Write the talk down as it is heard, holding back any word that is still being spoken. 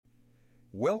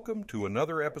Welcome to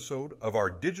another episode of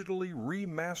our digitally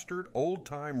remastered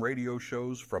old-time radio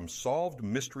shows from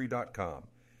SolvedMystery.com.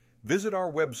 Visit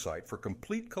our website for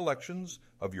complete collections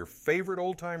of your favorite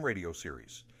old-time radio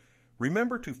series.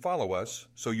 Remember to follow us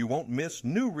so you won't miss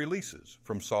new releases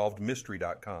from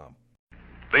SolvedMystery.com.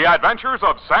 The Adventures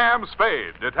of Sam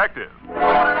Spade, Detective.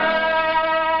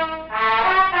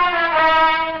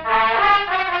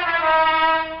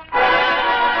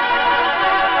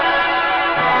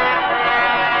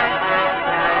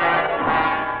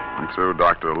 To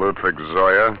Dr. Ludwig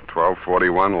Zoya,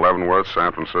 1241 Leavenworth,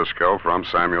 San Francisco, from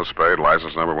Samuel Spade,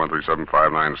 license number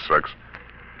 1375596.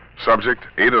 Subject,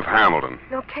 Edith Hamilton.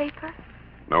 No caper?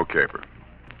 No caper.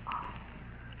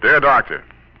 Dear Doctor,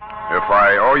 if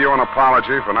I owe you an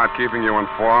apology for not keeping you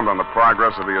informed on the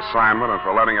progress of the assignment and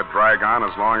for letting it drag on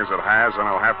as long as it has, then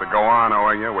I'll have to go on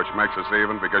owing you, which makes us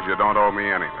even because you don't owe me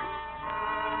anything.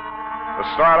 The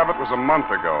start of it was a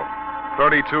month ago.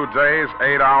 32 days,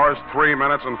 8 hours, 3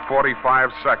 minutes, and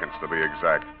 45 seconds, to be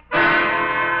exact.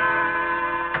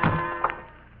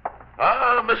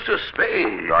 Ah, Mr.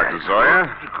 Spade. Dr.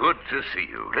 Zoya? Good to see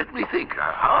you. Let me think.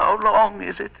 How long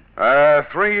is it?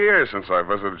 3 years since I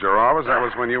visited your office. That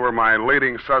was when you were my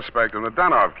leading suspect in the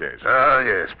Denov case.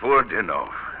 Yes, poor Denov.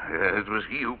 It was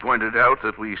he who pointed out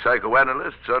that we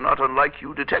psychoanalysts are not unlike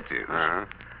you detectives. Uh-huh.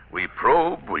 We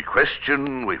probe, we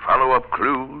question, we follow up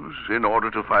clues in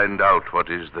order to find out what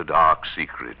is the dark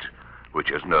secret which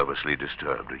has nervously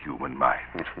disturbed the human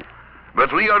mind.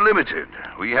 But we are limited.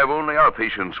 We have only our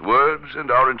patients' words and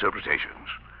our interpretations.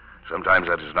 Sometimes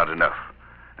that is not enough.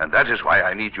 And that is why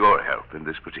I need your help in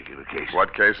this particular case.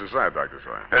 What case is that, Dr.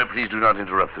 Zoya? Please do not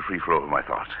interrupt the free flow of my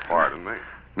thoughts. Pardon me.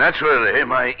 Naturally,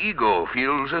 my ego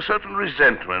feels a certain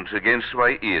resentment against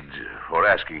my id for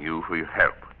asking you for your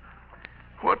help.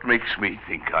 What makes me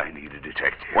think I need a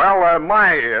detective? Well,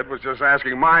 my id was just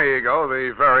asking my ego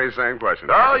the very same question.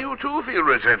 Ah, you too feel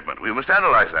resentment. We must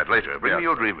analyze that later. Bring me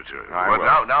your dream material. I will.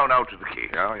 Now to the case.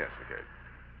 Oh, yes, okay.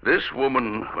 This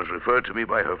woman was referred to me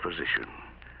by her physician.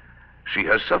 She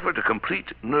has suffered a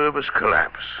complete nervous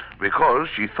collapse because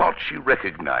she thought she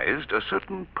recognized a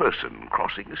certain person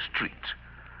crossing a street.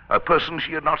 A person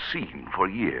she had not seen for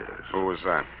years. Who was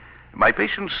that? My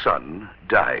patient's son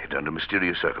died under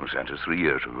mysterious circumstances 3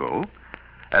 years ago,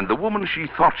 and the woman she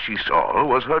thought she saw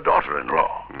was her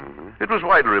daughter-in-law. Mm-hmm. It was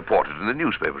widely reported in the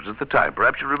newspapers at the time.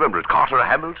 Perhaps you remember it. Carter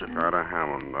Hamilton? Carter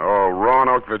Hamilton. Oh,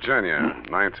 Roanoke, Virginia,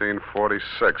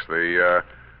 1946. The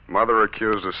mother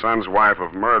accused her son's wife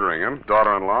of murdering him.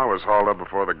 Daughter-in-law was hauled up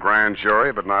before the grand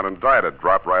jury, but not indicted.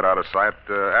 Dropped right out of sight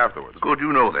afterwards. Good,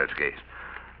 you know that case.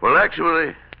 Well,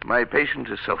 actually, my patient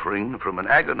is suffering from an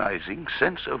agonizing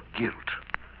sense of guilt.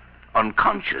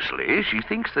 Unconsciously, she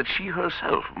thinks that she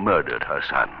herself murdered her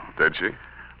son. Did she?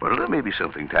 Well, there may be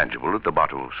something tangible at the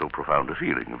bottom of so profound a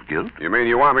feeling of guilt. You mean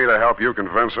you want me to help you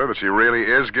convince her that she really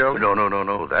is guilty?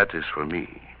 No. That is for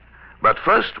me. But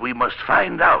first, we must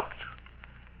find out.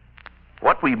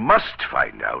 What we must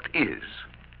find out is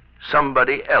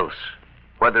somebody else,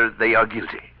 whether they are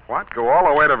guilty. What? Go all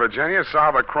the way to Virginia,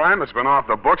 solve a crime that's been off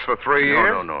the books for 3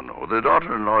 years? No. The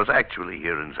daughter-in-law is actually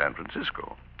here in San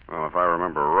Francisco. Well, if I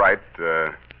remember right,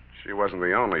 she wasn't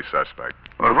the only suspect.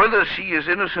 Well, whether she is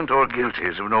innocent or guilty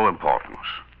is of no importance.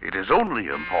 It is only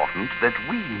important that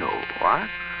we know. What?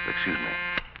 Excuse me.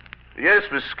 Yes,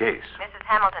 Miss Case. Mrs.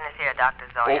 Hamilton is here, Dr.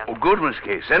 Zoya. Oh, good, Miss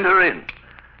Case. Send her in.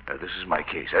 This is my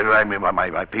case. I mean,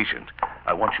 my patient.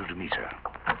 I want you to meet her.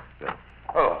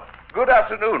 Oh, good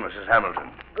afternoon, Mrs. Hamilton.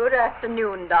 Good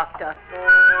afternoon, Doctor.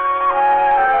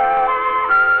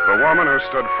 The woman who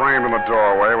stood framed in the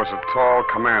doorway was a tall,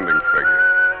 commanding figure,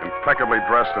 impeccably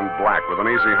dressed in black, with an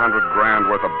easy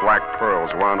 $100,000 worth of black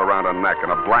pearls wound around her neck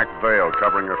and a black veil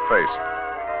covering her face.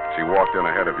 She walked in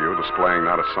ahead of you, displaying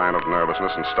not a sign of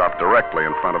nervousness, and stopped directly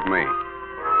in front of me.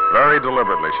 Very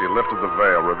deliberately, she lifted the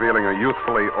veil, revealing a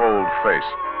youthfully old face,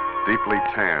 deeply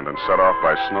tanned and set off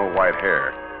by snow-white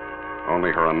hair.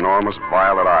 Only her enormous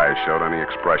violet eyes showed any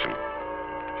expression.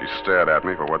 She stared at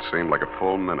me for what seemed like a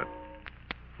full minute.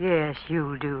 Yes,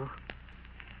 you do.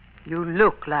 You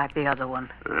look like the other one.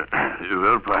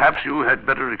 Well, perhaps you had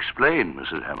better explain,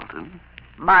 Mrs. Hamilton.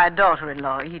 My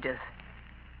daughter-in-law, Edith,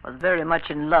 was very much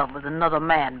in love with another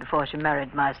man before she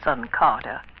married my son,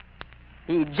 Carter.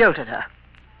 He jilted her.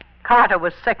 Carter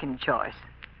was second choice.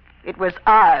 It was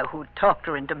I who talked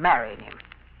her into marrying him.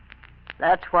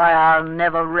 That's why I'll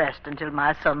never rest until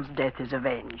my son's death is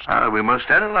avenged. We must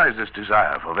analyze this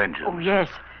desire for vengeance. Oh, yes.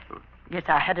 Yes,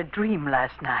 I had a dream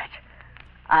last night.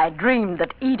 I dreamed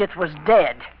that Edith was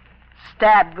dead,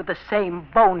 stabbed with the same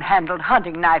bone-handled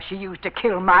hunting knife she used to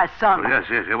kill my son. Oh,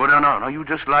 yes. Well, no. You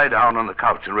just lie down on the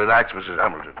couch and relax, Mrs.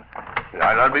 Hamilton.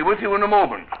 I'll be with you in a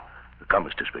moment. Come,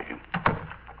 Mr. Spade.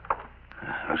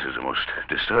 This is a most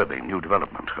disturbing new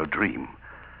development, her dream.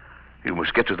 You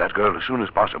must get to that girl as soon as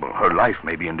possible. Her life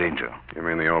may be in danger. You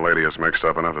mean the old lady is mixed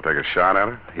up enough to take a shot at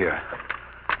her? Here.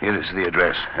 Here is the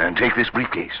address. And take this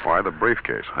briefcase. Why the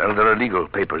briefcase? Well, there are legal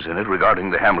papers in it regarding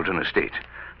the Hamilton estate.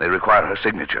 They require her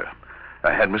signature.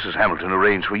 I had Mrs. Hamilton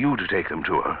arrange for you to take them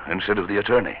to her instead of the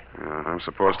attorney. I'm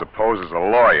supposed to pose as a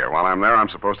lawyer. While I'm there, I'm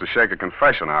supposed to shake a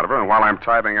confession out of her, and while I'm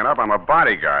typing it up, I'm a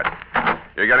bodyguard.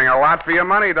 You're getting a lot for your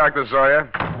money, Dr. Zoya.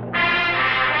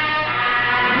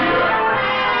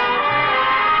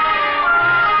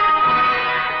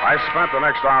 I spent the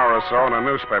next hour or so in a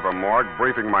newspaper morgue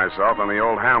briefing myself on the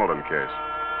old Hamilton case.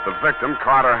 The victim,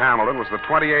 Carter Hamilton, was the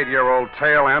 28-year-old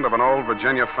tail end of an old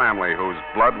Virginia family whose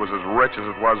blood was as rich as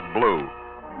it was blue.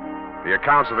 The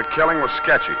accounts of the killing were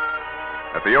sketchy.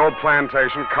 At the old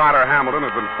plantation, Carter Hamilton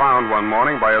had been found one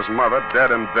morning by his mother, dead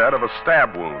in bed of a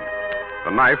stab wound.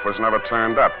 The knife was never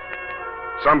turned up.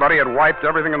 Somebody had wiped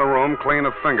everything in the room clean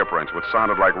of fingerprints, which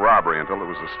sounded like robbery until it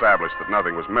was established that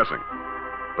nothing was missing.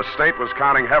 The state was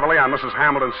counting heavily on Mrs.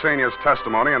 Hamilton Sr.'s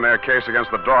testimony in their case against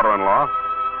the daughter-in-law,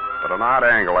 but an odd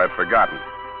angle I'd forgotten.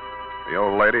 The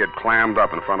old lady had clammed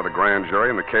up in front of the grand jury,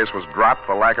 and the case was dropped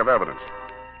for lack of evidence.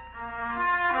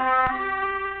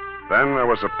 Then there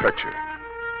was a picture.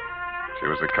 She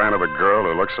was the kind of a girl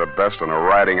who looks her best in a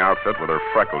riding outfit with her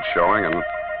freckles showing, and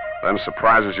then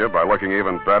surprises you by looking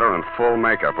even better in full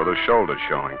makeup with her shoulders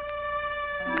showing.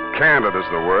 Candid is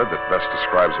the word that best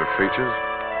describes her features.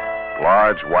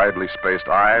 Large, widely spaced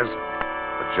eyes,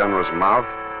 a generous mouth,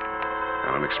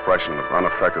 and an expression of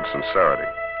unaffected sincerity.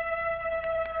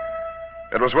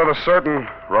 It was with a certain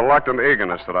reluctant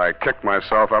eagerness that I kicked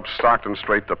myself up Stockton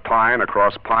Street to Pine,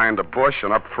 across Pine to Bush,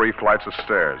 and up 3 flights of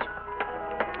stairs.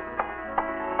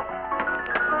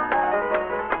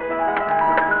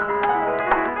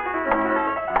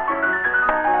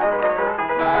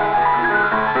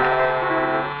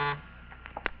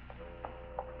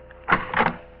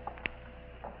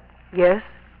 Yes?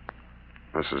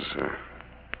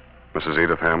 Mrs.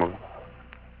 Edith Hamilton?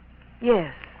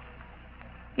 Yes.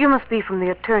 You must be from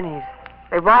the attorneys.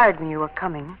 They wired me you were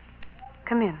coming.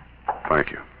 Come in.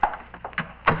 Thank you.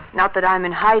 Not that I'm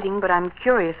in hiding, but I'm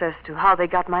curious as to how they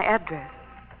got my address.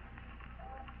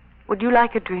 Would you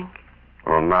like a drink?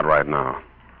 Well, not right now.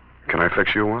 Can I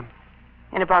fix you one?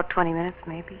 In about 20 minutes,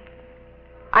 maybe.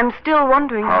 I'm still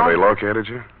wondering how they located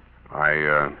you?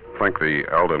 I think the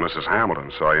elder Mrs.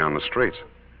 Hamilton saw you on the streets.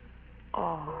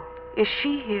 Oh. Is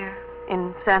she here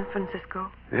in San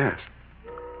Francisco? Yes.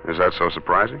 Is that so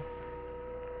surprising?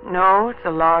 No, it's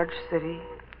a large city.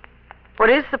 What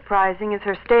is surprising is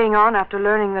her staying on after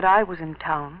learning that I was in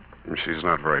town. She's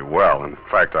not very well. In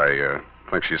fact, I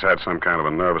think she's had some kind of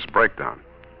a nervous breakdown.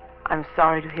 I'm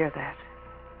sorry to hear that.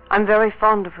 I'm very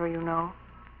fond of her, you know,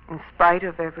 in spite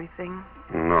of everything.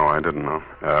 No, I didn't know.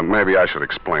 Maybe I should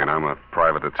explain. I'm a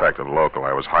private detective local.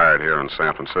 I was hired here in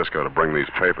San Francisco to bring these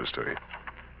papers to you.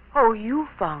 Oh, you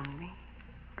found me.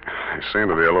 I seem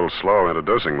to be a little slow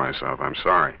introducing myself. I'm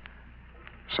sorry.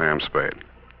 Sam Spade.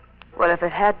 Well, if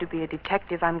it had to be a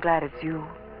detective, I'm glad it's you.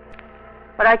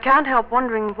 But I can't help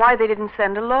wondering why they didn't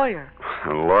send a lawyer.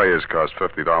 Lawyers cost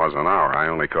 $50 an hour. I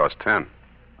only cost 10.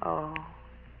 Oh.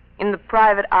 In the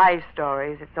private eye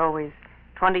stories, it's always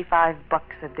 $25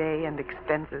 a day and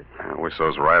expenses. I wish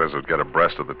those writers would get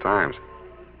abreast of the times.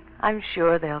 I'm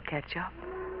sure they'll catch up.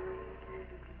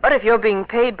 But if you're being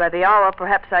paid by the hour,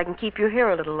 perhaps I can keep you here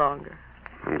a little longer.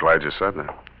 I'm glad you said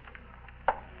that.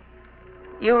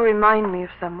 You remind me of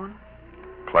someone.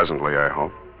 Pleasantly, I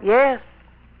hope. Yes.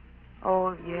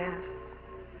 Oh, yes.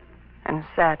 And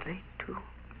sadly, too.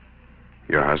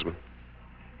 Your husband?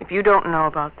 If you don't know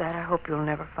about that, I hope you'll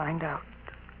never find out.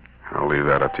 I'll leave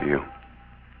that up to you.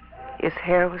 His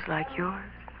hair was like yours.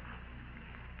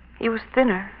 He was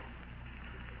thinner.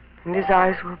 And his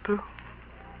eyes were blue.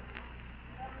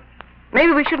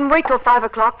 Maybe we shouldn't wait till 5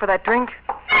 o'clock for that drink.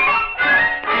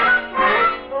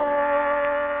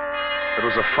 It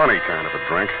was a funny kind of a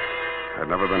drink. I'd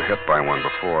never been hit by one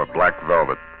before, black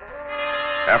velvet.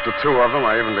 After 2 of them,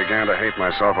 I even began to hate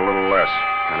myself a little less.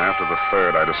 And after the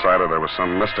third, I decided there was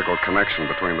some mystical connection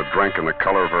between the drink and the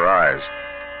color of her eyes.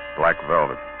 Black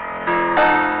velvet.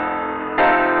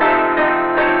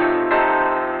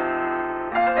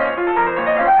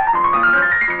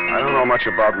 I don't know much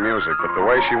about music, but the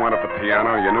way she went at the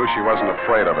piano, you knew she wasn't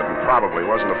afraid of it, and probably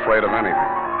wasn't afraid of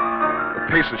anything. The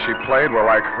pieces she played were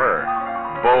like her,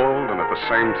 bold and at the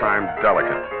same time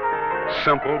delicate.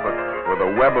 Simple, but with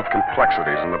a web of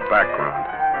complexities in the background.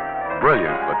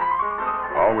 Brilliant, but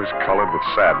always colored with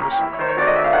sadness.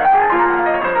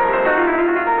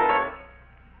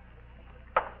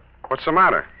 What's the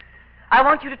matter? I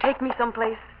want you to take me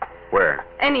someplace. Where?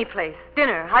 Any place.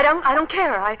 Dinner. I don't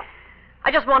care. I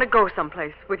just want to go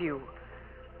someplace with you.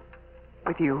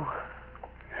 With you.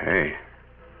 Hey,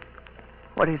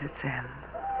 What is it, Sam?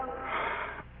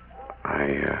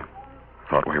 I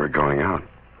thought we were going out.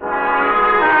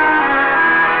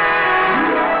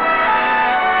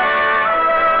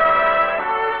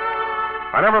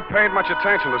 I never paid much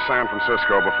attention to San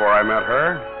Francisco before I met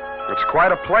her. It's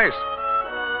quite a place.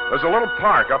 There's a little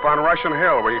park up on Russian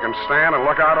Hill where you can stand and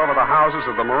look out over the houses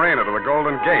of the marina to the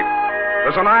Golden Gate.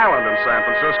 There's an island in San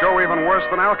Francisco even worse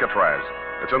than Alcatraz.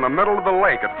 It's in the middle of the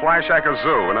lake at Flashacre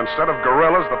Zoo, and instead of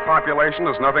gorillas, the population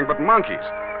is nothing but monkeys.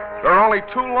 There are only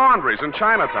 2 laundries in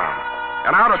Chinatown.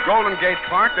 And out at Golden Gate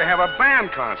Park, they have a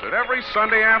band concert every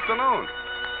Sunday afternoon.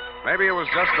 Maybe it was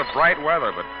just the bright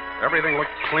weather, but everything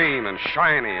looked clean and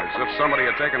shiny, as if somebody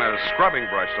had taken a scrubbing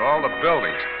brush to all the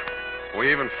buildings.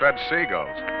 We even fed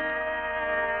seagulls.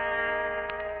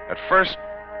 At first,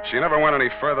 she never went any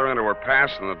further into her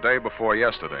past than the day before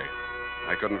yesterday.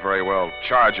 I couldn't very well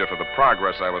charge her for the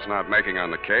progress I was not making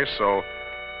on the case, so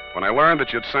when I learned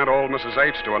that you'd sent old Mrs.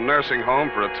 H to a nursing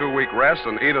home for a 2-week rest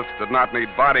and Edith did not need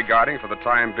bodyguarding for the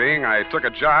time being, I took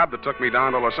a job that took me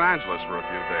down to Los Angeles for a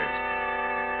few days.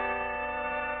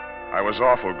 I was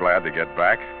awful glad to get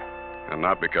back, and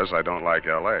not because I don't like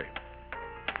L.A.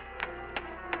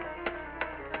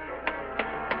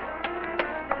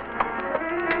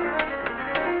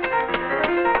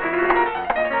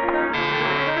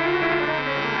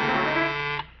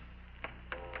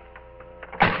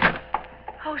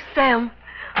 Oh, Sam.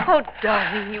 Oh,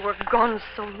 darling, you were gone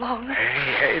so long.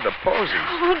 Hey, the posies.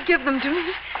 Oh, give them to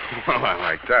me. Well, I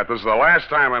like that. This is the last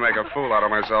time I make a fool out of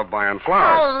myself buying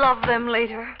flowers. I'll love them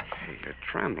later. Hey, you're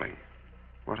trembling.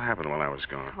 What happened while I was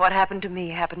gone? What happened to me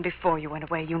happened before you went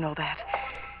away. You know that.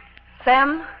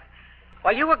 Sam,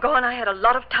 while you were gone, I had a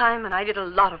lot of time and I did a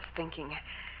lot of thinking.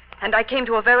 And I came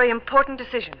to a very important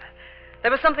decision.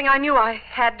 There was something I knew I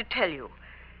had to tell you.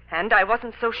 And I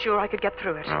wasn't so sure I could get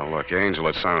through it. Now, look, Angel,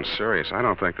 it sounds serious. I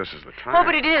don't think this is the time. Oh,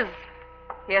 but it is.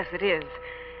 Yes, it is.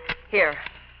 Here,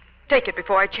 take it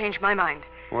before I change my mind.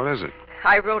 What is it?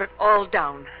 I wrote it all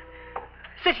down.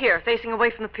 Sit here, facing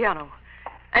away from the piano.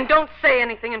 And don't say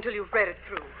anything until you've read it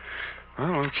through.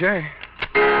 Oh, okay.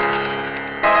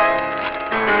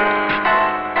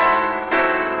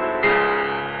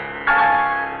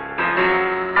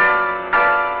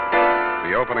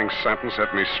 The opening sentence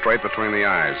hit me straight between the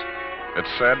eyes. It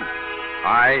said,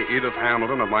 I, Edith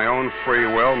Hamilton, of my own free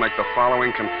will, make the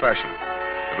following confession.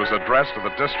 It was addressed to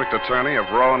the district attorney of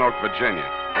Roanoke, Virginia.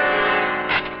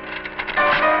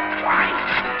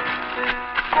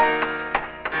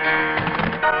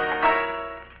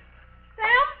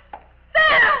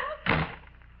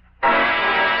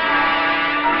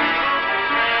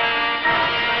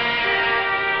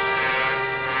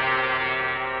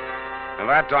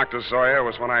 That, Dr. Zoya,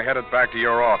 was when I headed back to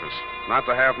your office. Not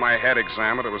to have my head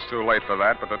examined, it was too late for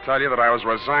that, but to tell you that I was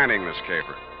resigning this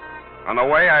caper. On the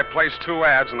way, I placed 2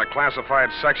 ads in the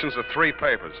classified sections of 3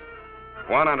 papers.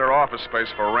 One under office space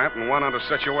for rent and one under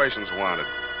situations wanted.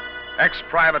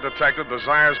 Ex-private detective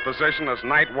desires position as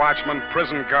night watchman,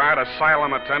 prison guard,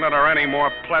 asylum attendant, or any more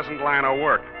pleasant line of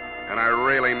work. And I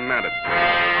really meant it.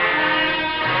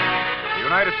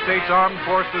 The United States Armed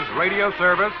Forces Radio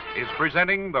Service is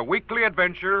presenting the weekly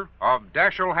adventure of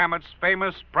Dashiell Hammett's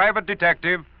famous private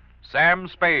detective, Sam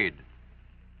Spade.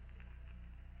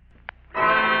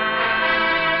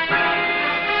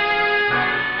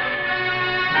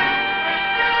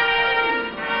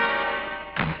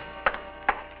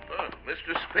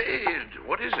 Mr. Spade,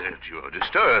 what is it? You're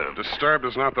disturbed. Disturbed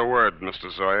is not the word,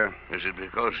 Mr. Zoya. Is it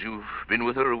because you've been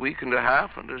with her a week and a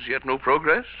half and as yet no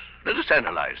progress? Let us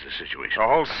analyze the situation. The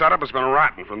whole setup has been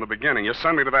rotten from the beginning. You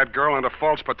send me to that girl under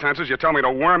false pretenses. You tell me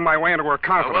to worm my way into her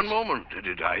confidence. Now, one moment.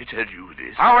 Did I tell you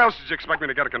this? How else did you expect me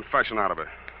to get a confession out of her?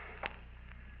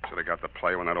 Should have got the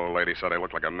play when that old lady said I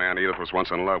looked like a man Edith was once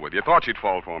in love with. You thought she'd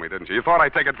fall for me, didn't you? You thought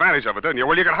I'd take advantage of it, didn't you?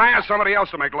 Well, you could hire somebody else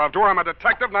to make love to her. I'm a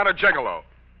detective, not a gigolo.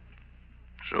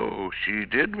 So she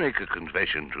did make a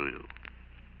confession to you.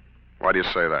 Why do you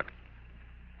say that?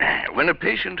 When a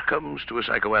patient comes to a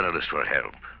psychoanalyst for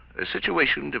help, a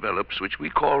situation develops which we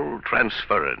call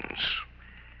transference.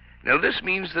 Now, this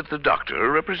means that the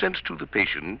doctor represents to the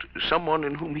patient someone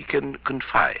in whom he can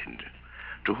confide,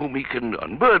 to whom he can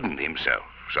unburden himself,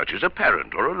 such as a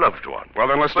parent or a loved one. Well,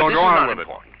 then let's don't go on with it.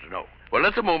 No. Well,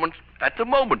 at the moment,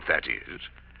 that is,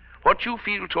 what you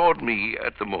feel toward me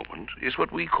at the moment is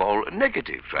what we call a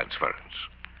negative transference.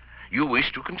 You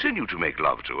wish to continue to make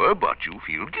love to her, but you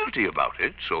feel guilty about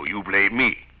it, so you blame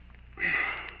me.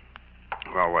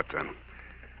 Well, what then?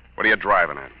 What are you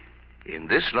driving at? In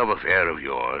this love affair of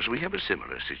yours, we have a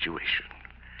similar situation.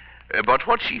 But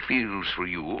what she feels for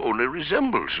you only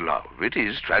resembles love. It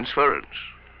is transference.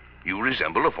 You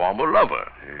resemble a former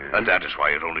lover. Yeah. And that is why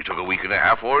it only took a week and a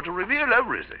half for her to reveal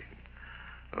everything.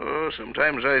 Oh,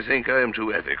 sometimes I think I am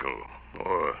too ethical.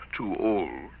 Or too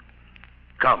old.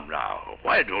 Come now,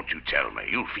 why don't you tell me?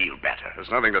 You'll feel better. There's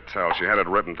nothing to tell. She had it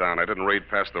written down. I didn't read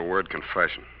past the word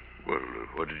confession. Well,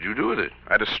 what did you do with it?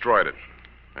 I destroyed it.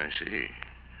 I see.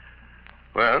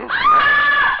 Well,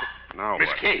 Now Miss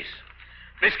what? Case.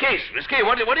 Miss Case,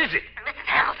 what is it? Mrs.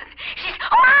 Hamilton, she's...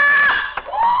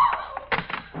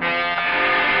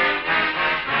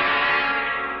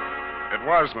 It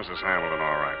was Mrs. Hamilton,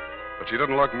 all right. But she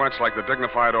didn't look much like the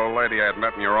dignified old lady I had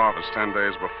met in your office 10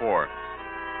 days before.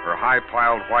 Her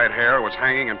high-piled white hair was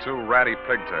hanging in 2 ratty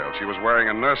pigtails. She was wearing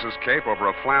a nurse's cape over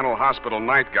a flannel hospital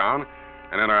nightgown,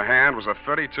 and in her hand was a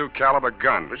 .32 caliber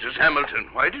gun. Mrs. Hamilton,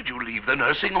 why did you leave the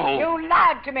nursing home? You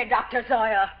lied to me, Dr.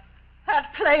 Zoya.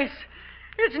 That place,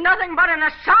 it's nothing but an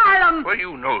asylum. Well,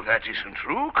 you know that isn't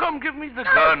true. Come, give me the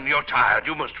gun. You're tired.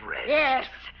 You must rest. Yes,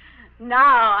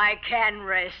 now I can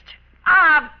rest.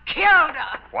 I've killed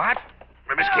her. What?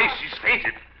 Miss Case, she's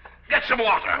fainted. Get some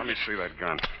water. Let me see that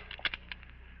gun.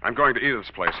 I'm going to Edith's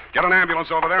place. Get an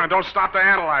ambulance over there and don't stop to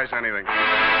analyze anything.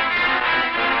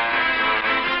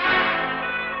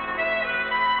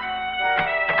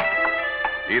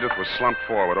 Edith was slumped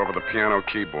forward over the piano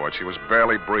keyboard. She was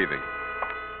barely breathing.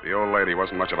 The old lady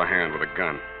wasn't much of a hand with a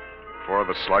gun. 4 of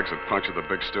the slugs had punctured the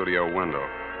big studio window.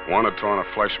 1 had torn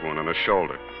a flesh wound in her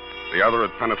shoulder. The other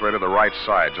had penetrated the right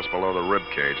side, just below the rib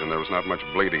cage, and there was not much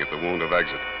bleeding at the wound of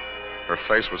exit. Her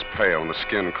face was pale and the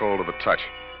skin cold to the touch.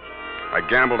 I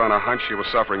gambled on a hunch she was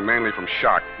suffering mainly from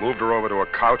shock, moved her over to a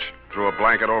couch, threw a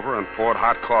blanket over her, and poured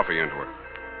hot coffee into her.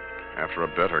 After a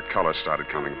bit, her color started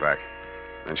coming back.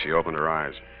 Then she opened her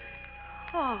eyes.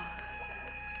 Oh,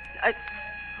 I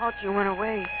thought you went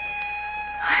away.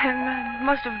 I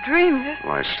must have dreamed it.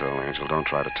 Lie still, Angel. Don't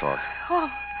try to talk. Oh,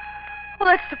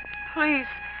 that's the...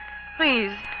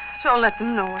 Please, don't let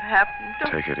them know what happened.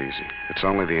 Don't... Take it easy. It's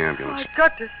only the ambulance. I've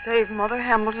got to save Mother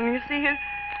Hamilton. You see, I've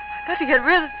got to get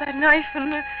rid of that knife,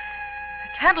 and I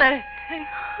can't let it...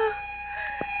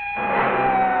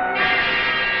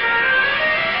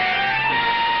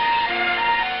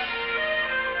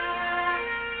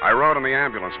 I rode in the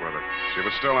ambulance with her. She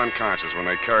was still unconscious when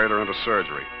they carried her into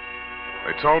surgery.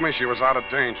 They told me she was out of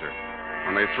danger.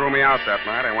 When they threw me out that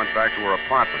night, I went back to her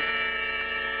apartment.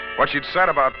 What she'd said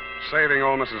about saving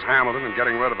old Mrs. Hamilton and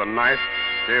getting rid of the knife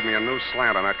gave me a new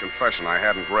slant on that confession I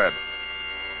hadn't read.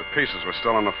 The pieces were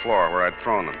still on the floor where I'd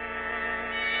thrown them.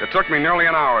 It took me nearly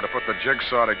an hour to put the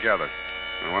jigsaw together,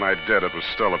 and when I did, it was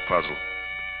still a puzzle.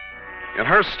 In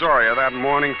her story of that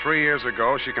morning 3 years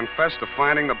ago, she confessed to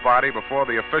finding the body before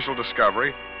the official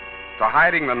discovery, to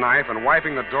hiding the knife and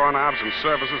wiping the doorknobs and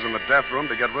surfaces in the death room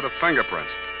to get rid of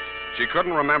fingerprints. She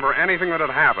couldn't remember anything that had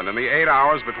happened in the 8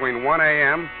 hours between 1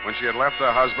 a.m., when she had left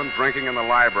her husband drinking in the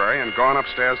library and gone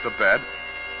upstairs to bed,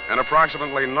 and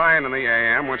approximately 9 in the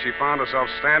a.m., when she found herself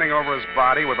standing over his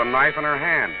body with a knife in her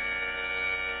hand.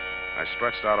 I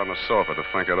stretched out on the sofa to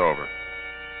think it over,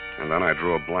 and then I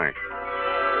drew a blank.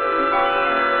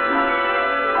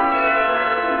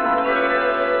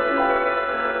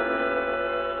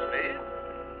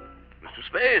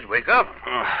 Spade, wake up.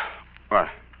 What?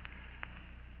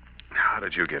 How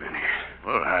did you get in here?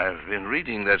 Well, I've been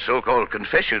reading that so-called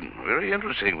confession. Very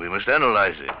interesting. We must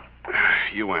analyze it.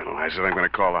 You analyze it. I'm going to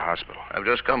call the hospital. I've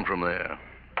just come from there.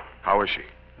 How is she?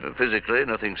 Physically,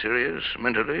 nothing serious.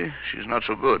 Mentally, she's not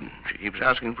so good. She keeps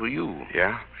asking for you.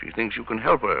 Yeah? She thinks you can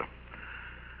help her.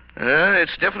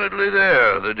 It's definitely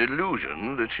there, the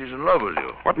delusion that she's in love with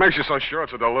you. What makes you so sure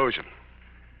it's a delusion?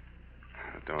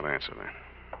 Don't answer that.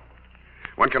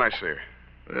 When can I see her?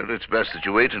 Well, it's best that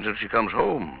you wait until she comes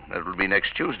home. That will be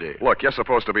next Tuesday. Look, you're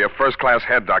supposed to be a first-class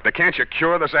head doctor. Can't you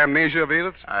cure this amnesia of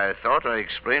Edith's? I thought I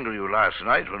explained to you last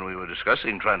night when we were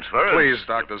discussing transference. Please,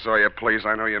 Dr. Zoya, please.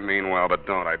 I know you mean well, but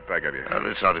don't. I beg of you. Well,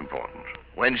 it's not important.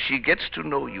 When she gets to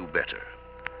know you better,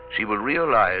 she will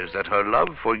realize that her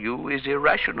love for you is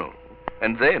irrational.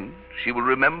 And then she will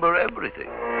remember everything.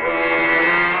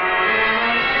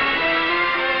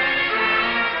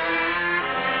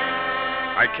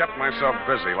 I kept myself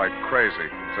busy like crazy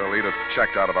until Edith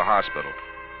checked out of the hospital.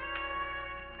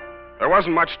 There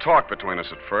wasn't much talk between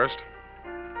us at first.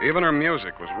 Even her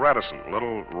music was reticent,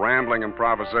 little rambling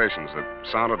improvisations that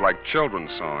sounded like children's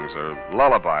songs or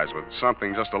lullabies with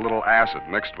something just a little acid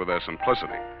mixed with their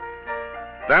simplicity.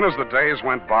 Then as the days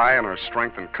went by and her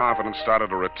strength and confidence started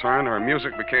to return, her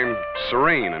music became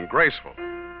serene and graceful.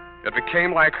 It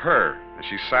became like her as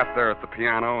she sat there at the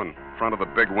piano in front of the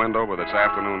big window with its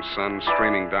afternoon sun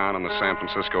streaming down on the San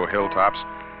Francisco hilltops,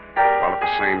 while at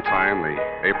the same time the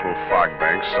April fog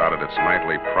bank started its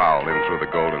nightly prowl in through the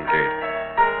Golden Gate.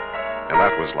 And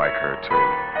that was like her, too,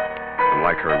 and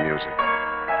like her music.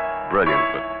 Brilliant,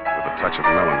 but with a touch of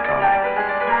melancholy.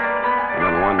 And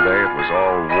then one day it was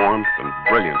all warmth and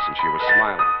brilliance, and she was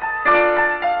smiling.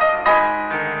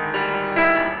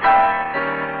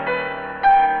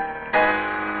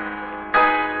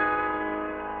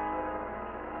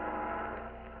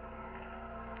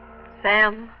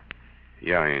 Sam,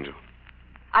 Yeah, Angel.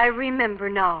 I remember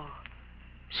now.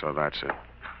 So that's it.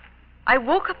 I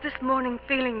woke up this morning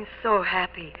feeling so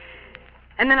happy.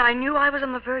 And then I knew I was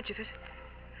on the verge of it.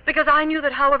 Because I knew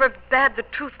that however bad the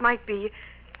truth might be,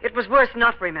 it was worse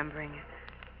not remembering.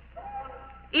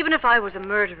 Even if I was a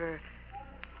murderer,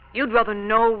 you'd rather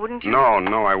know, wouldn't you?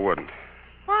 No, I wouldn't.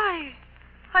 Why?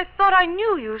 I thought I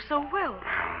knew you so well.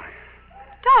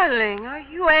 Darling, are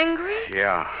you angry?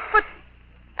 Yeah. But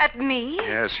at me?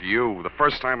 Yes, you. The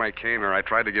first time I came here, I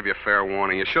tried to give you fair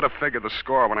warning. You should have figured the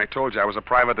score when I told you I was a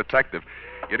private detective.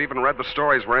 You'd even read the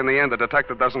stories where in the end the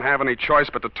detective doesn't have any choice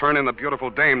but to turn in the beautiful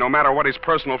dame, no matter what his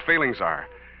personal feelings are.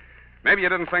 Maybe you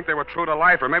didn't think they were true to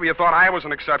life, or maybe you thought I was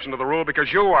an exception to the rule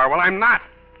because you are. Well, I'm not.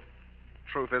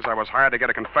 Truth is, I was hired to get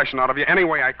a confession out of you any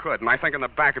way I could, and I think in the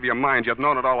back of your mind you'd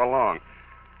known it all along.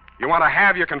 You want to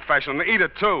have your confession and eat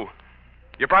it, too.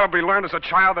 You probably learned as a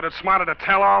child that it's smarter to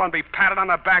tell all and be patted on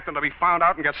the back than to be found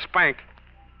out and get spanked.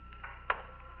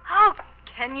 How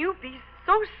can you be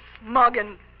so smug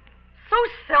and so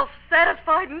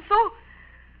self-satisfied and so...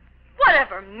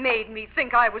 Whatever made me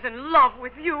think I was in love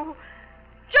with you?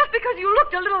 Just because you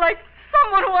looked a little like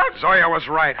someone who I... Zoya was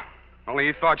right. Only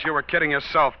he thought you were kidding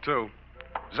yourself, too.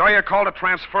 Zoya called it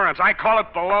transference. I call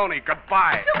it baloney.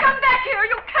 Goodbye. You come back here.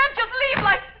 You can't just leave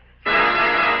like...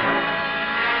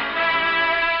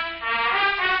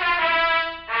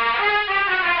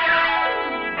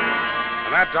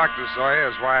 And that, Dr. Zoya,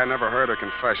 is why I never heard her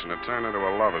confession. It turned into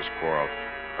a lover's quarrel.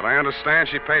 But I understand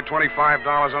she paid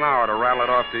 $25 an hour to rattle it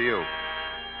off to you.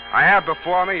 I have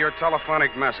before me your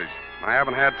telephonic message. I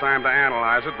haven't had time to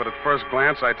analyze it, but at first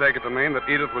glance I take it to mean that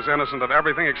Edith was innocent of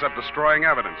everything except destroying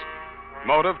evidence.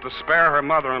 Motive, to spare her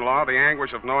mother-in-law the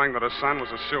anguish of knowing that her son was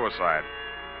a suicide.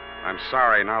 I'm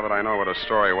sorry, now that I know what her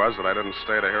story was, that I didn't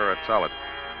stay to hear her tell it.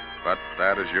 But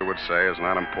that, as you would say, is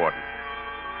not important.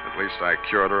 At least I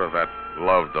cured her of that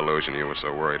love delusion you were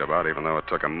so worried about, even though it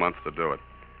took a month to do it.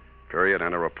 Period,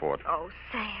 and a report. Oh,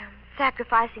 Sam,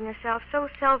 sacrificing yourself so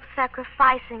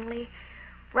self-sacrificingly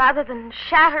rather than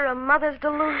shatter a mother's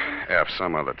delusion.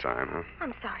 Some other time, huh?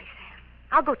 I'm sorry, Sam.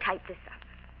 I'll go type this up.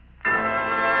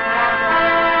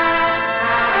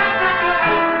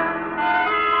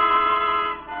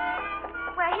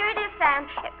 Well, here it is, Sam.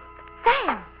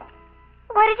 Sam,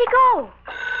 where did he go?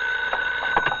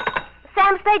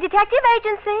 Sam Spade Detective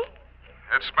Agency.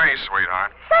 It's me,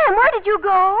 sweetheart. Sam, where did you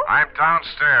go? I'm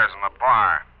downstairs in the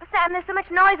bar. Sam, there's so much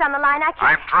noise on the line, I can't...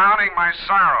 I'm drowning my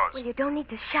sorrows. Well, you don't need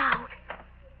to shout.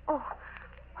 Oh,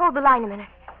 hold the line a minute.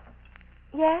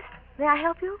 Yes? May I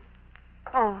help you?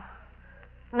 Oh,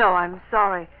 no, I'm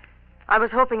sorry. I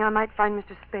was hoping I might find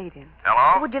Mr. Spade in.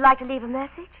 Hello? Would you like to leave a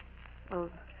message? Well,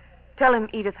 tell him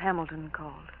Edith Hamilton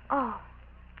called. Oh.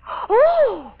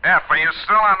 Oh! F, are you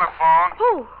still on the phone?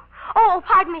 Who? Oh,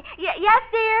 pardon me. Yes,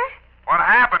 dear? What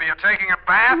happened? Are you taking a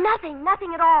bath?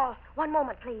 Nothing at all. One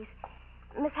moment, please.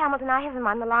 Miss Hamilton, I have him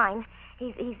on the line.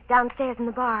 He's downstairs in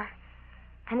the bar.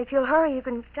 And if you'll hurry, you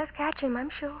can just catch him, I'm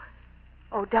sure.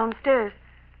 Oh, downstairs.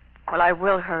 Well, I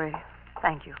will hurry.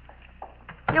 Thank you.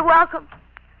 You're welcome.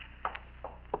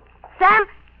 Sam,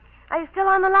 are you still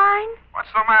on the line?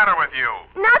 What's the matter with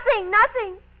you?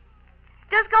 Nothing.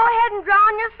 Just go ahead and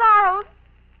drown your sorrows.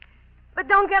 But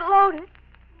don't get loaded.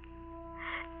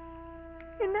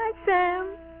 Good night, Sam.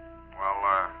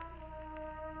 Well,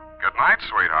 good night,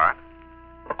 sweetheart.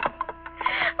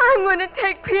 I'm going to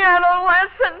take piano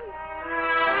lessons.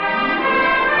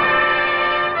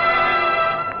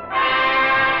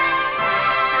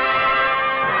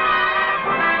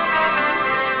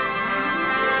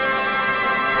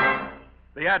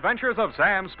 The Adventures of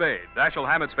Sam Spade, Dashiell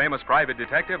Hammett's famous private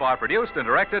detective, are produced and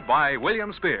directed by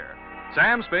William Spear.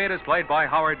 Sam Spade is played by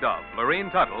Howard Dove.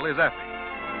 Lorene Tuttle is Effie.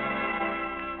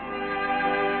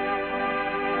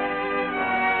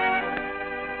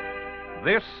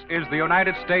 This is the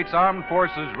United States Armed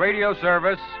Forces Radio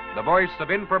Service, the voice of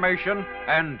information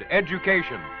and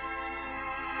education.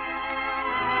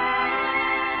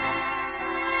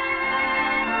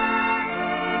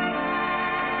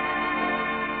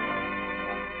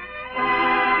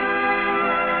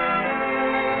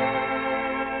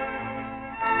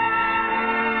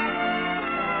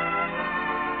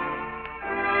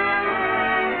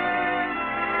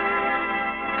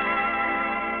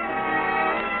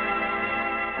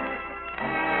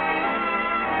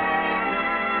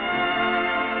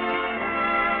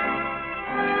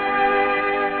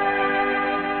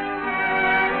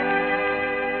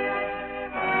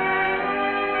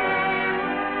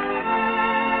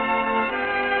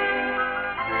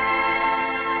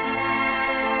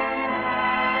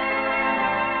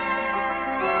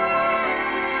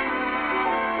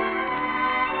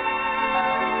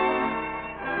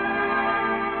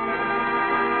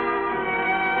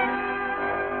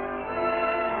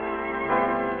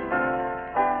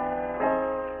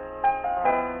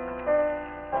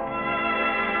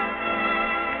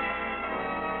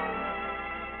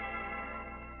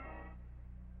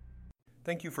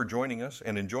 Thank you for joining us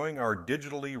and enjoying our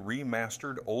digitally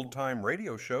remastered old-time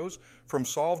radio shows from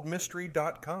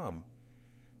SolvedMystery.com.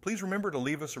 Please remember to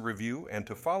leave us a review and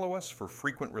to follow us for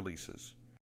frequent releases.